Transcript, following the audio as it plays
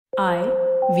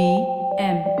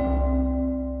IVM.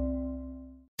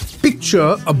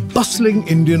 Picture a bustling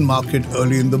Indian market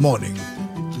early in the morning.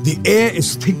 The air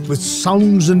is thick with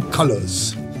sounds and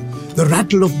colors. The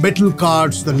rattle of metal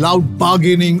carts, the loud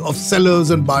bargaining of sellers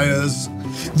and buyers,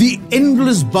 the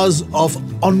endless buzz of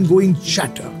ongoing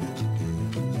chatter.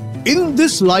 In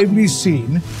this lively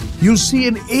scene, you'll see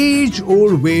an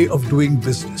age-old way of doing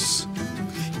business.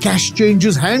 Cash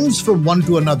changes hands from one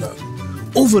to another,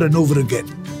 over and over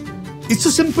again. It's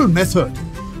a simple method,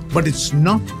 but it's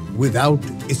not without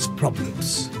its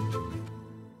problems.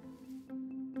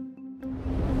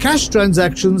 Cash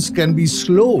transactions can be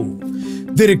slow.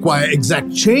 They require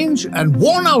exact change, and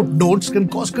worn-out notes can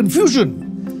cause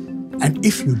confusion. And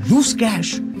if you lose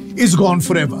cash, it's gone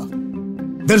forever.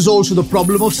 There's also the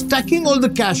problem of stacking all the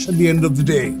cash at the end of the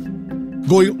day,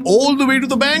 going all the way to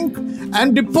the bank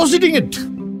and depositing it.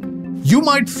 You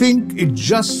might think it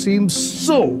just seems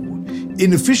so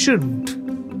inefficient,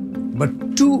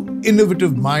 but two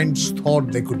innovative minds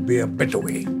thought there could be a better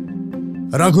way.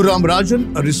 Raghuram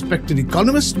Rajan, a respected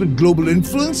economist with global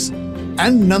influence,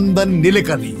 and Nandan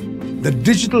Nilekani, the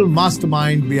digital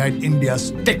mastermind behind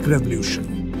India's tech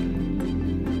revolution.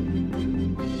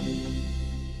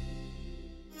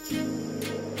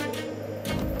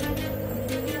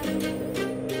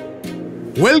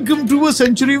 Welcome to A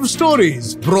Century of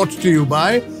Stories, brought to you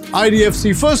by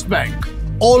IDFC First Bank.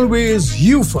 Always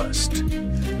you first.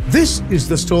 This is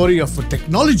the story of a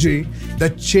technology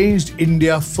that changed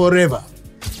India forever.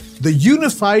 The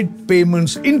Unified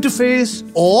Payments Interface,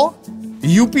 or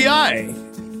UPI.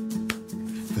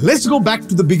 Let's go back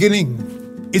to the beginning.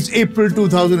 It's April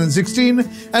 2016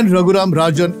 and Raghuram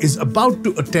Rajan is about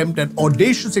to attempt an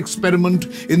audacious experiment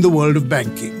in the world of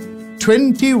banking.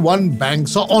 21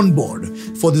 banks are on board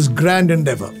for this grand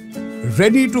endeavor,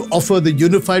 ready to offer the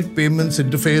Unified Payments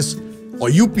Interface, or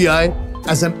UPI,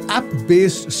 as an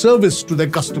app-based service to their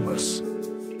customers.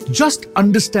 Just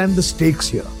understand the stakes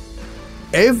here.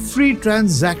 Every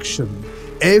transaction,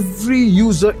 every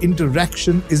user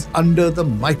interaction is under the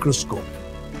microscope.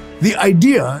 The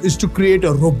idea is to create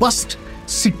a robust,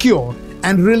 secure,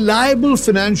 and reliable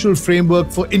financial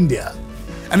framework for India.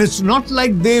 And it's not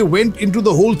like they went into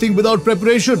the whole thing without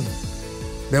preparation.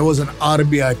 There was an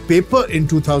RBI paper in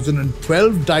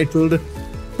 2012 titled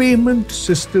Payment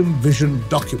System Vision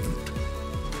Document.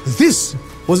 This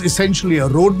was essentially a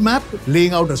roadmap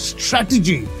laying out a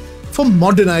strategy for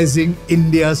modernizing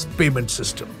India's payment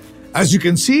system. As you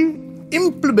can see,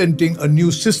 implementing a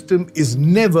new system is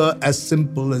never as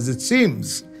simple as it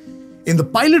seems. In the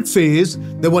pilot phase,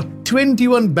 there were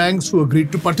 21 banks who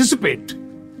agreed to participate.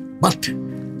 But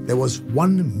there was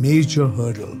one major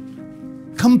hurdle: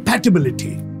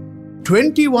 compatibility.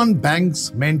 21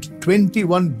 banks meant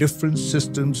 21 different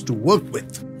systems to work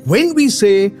with. When we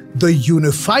say the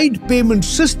unified payment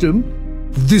system,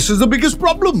 this is the biggest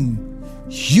problem.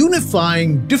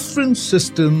 Unifying different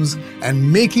systems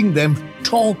and making them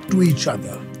talk to each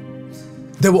other.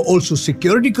 There were also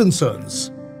security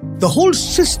concerns. The whole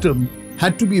system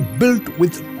had to be built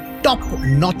with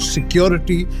top-notch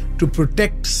security to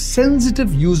protect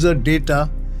sensitive user data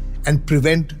and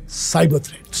prevent cyber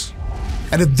threats.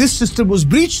 And if this system was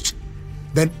breached,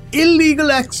 then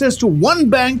illegal access to one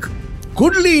bank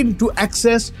could lead to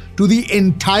access to the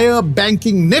entire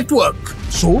banking network.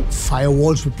 So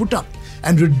firewalls were put up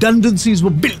and redundancies were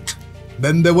built.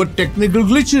 Then there were technical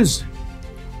glitches.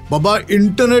 Baba,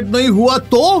 internet nahi hua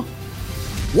to?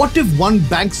 What if one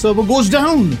bank server goes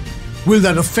down? Will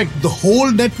that affect the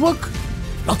whole network?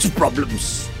 Lots of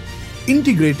problems.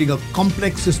 Integrating a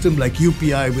complex system like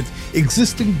UPI with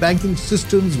existing banking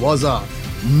systems was a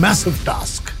massive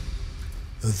task.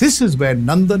 This is where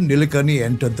Nandan Nilekani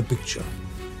entered the picture.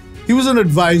 He was an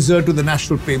advisor to the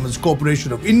National Payments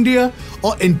Corporation of India,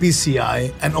 or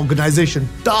NPCI, an organization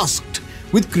tasked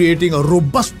with creating a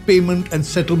robust payment and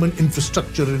settlement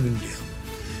infrastructure in India.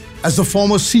 As the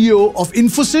former CEO of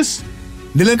Infosys,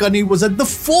 Nilekani was at the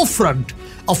forefront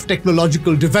of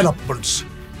technological developments.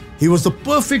 He was the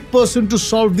perfect person to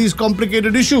solve these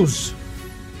complicated issues.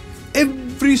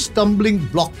 Every stumbling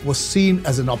block was seen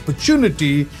as an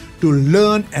opportunity to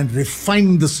learn and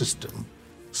refine the system.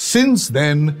 Since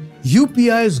then,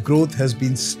 UPI's growth has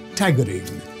been staggering.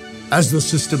 As the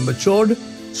system matured,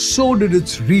 so did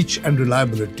its reach and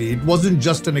reliability. It wasn't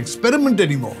just an experiment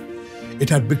anymore. It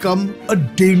had become a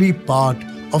daily part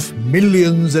of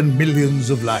millions and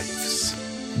millions of lives.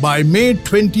 By May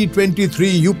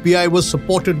 2023, UPI was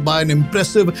supported by an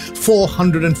impressive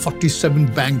 447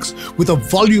 banks with a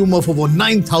volume of over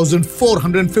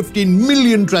 9,415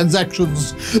 million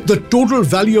transactions. The total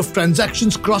value of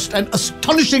transactions crossed an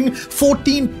astonishing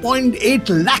 14.8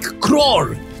 lakh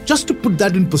crore. Just to put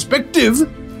that in perspective,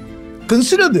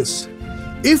 consider this.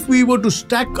 If we were to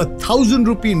stack 1,000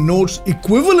 rupee notes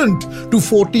equivalent to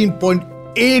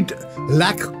 14.8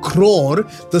 lakh crore,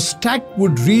 the stack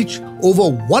would reach over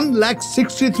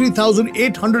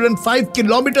 1,63,805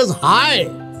 kilometers high.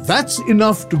 That's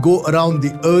enough to go around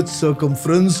the Earth's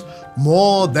circumference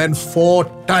more than 4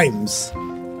 times.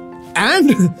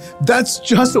 And that's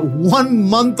just 1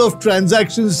 month of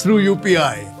transactions through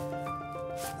UPI.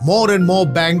 More and more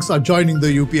banks are joining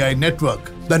the UPI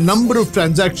network. The number of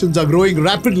transactions are growing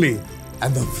rapidly,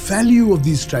 and the value of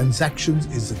these transactions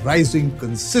is rising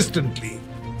consistently.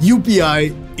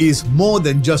 UPI is more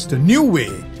than just a new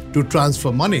way to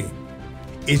transfer money.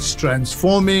 It's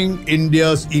transforming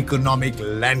India's economic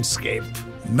landscape.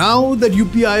 Now that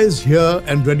UPI is here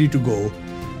and ready to go,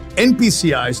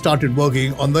 NPCI started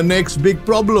working on the next big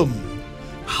problem.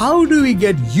 How do we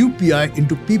get UPI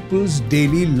into people's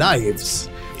daily lives?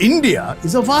 India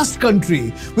is a vast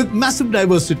country with massive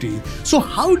diversity. So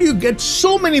how do you get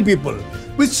so many people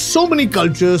with so many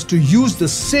cultures to use the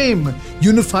same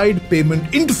unified payment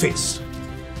interface?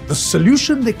 The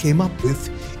solution they came up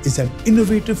with is an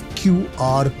innovative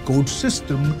QR code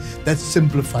system that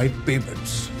simplified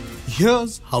payments.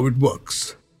 Here's how it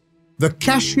works. The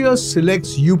cashier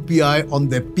selects UPI on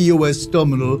their POS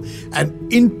terminal and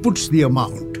inputs the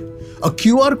amount. A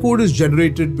QR code is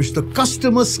generated which the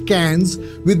customer scans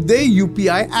with their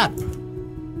UPI app.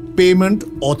 Payment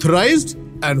authorized,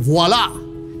 and voila!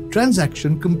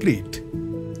 Transaction complete.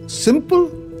 Simple,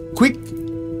 quick,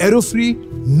 error-free,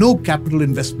 no capital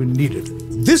investment needed.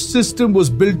 This system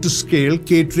was built to scale,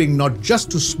 catering not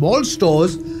just to small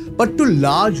stores but to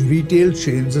large retail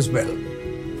chains as well.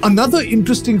 Another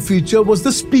interesting feature was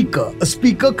the speaker, a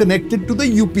speaker connected to the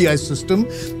UPI system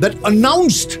that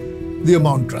announced the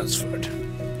amount transferred.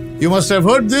 You must have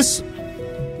heard this.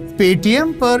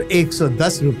 Paytm पर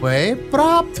 110 रुपए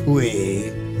प्राप्त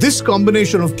हुए. This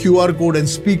combination of QR code and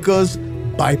speakers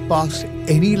bypassed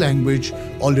any language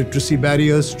or literacy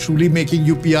barriers, truly making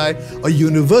UPI a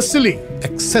universally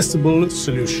accessible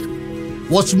solution.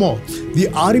 What's more, the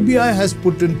RBI has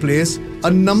put in place a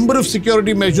number of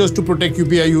security measures to protect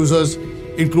UPI users,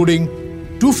 including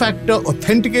two-factor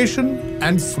authentication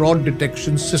and fraud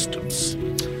detection systems.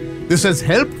 This has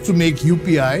helped to make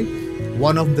UPI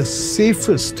one of the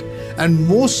safest and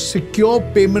most secure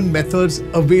payment methods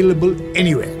available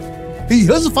anywhere.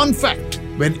 Here's a fun fact.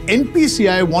 When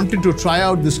NPCI wanted to try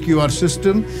out this QR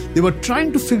system, they were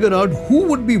trying to figure out who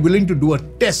would be willing to do a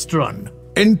test run.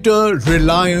 Enter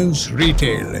Reliance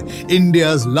Retail,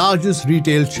 India's largest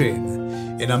retail chain.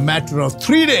 In a matter of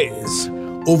 3 days,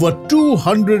 over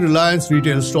 200 Reliance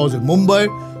retail stores in Mumbai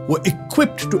were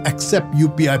equipped to accept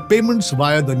UPI payments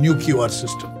via the new QR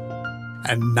system.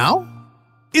 And now,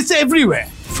 it's everywhere.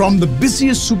 From the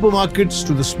busiest supermarkets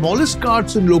to the smallest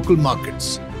carts in local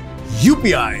markets,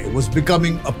 UPI was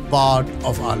becoming a part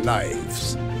of our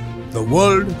lives. The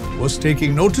world was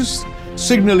taking notice,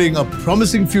 signaling a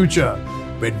promising future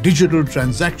where digital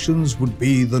transactions would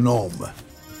be the norm.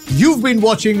 You've been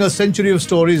watching A Century of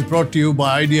Stories brought to you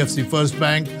by IDFC First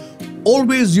Bank.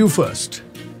 Always you first.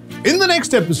 In the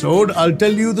next episode, I'll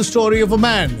tell you the story of a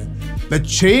man that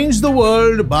changed the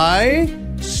world by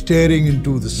staring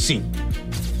into the sea.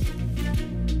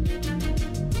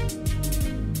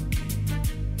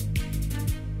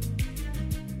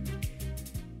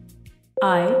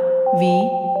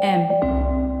 IVM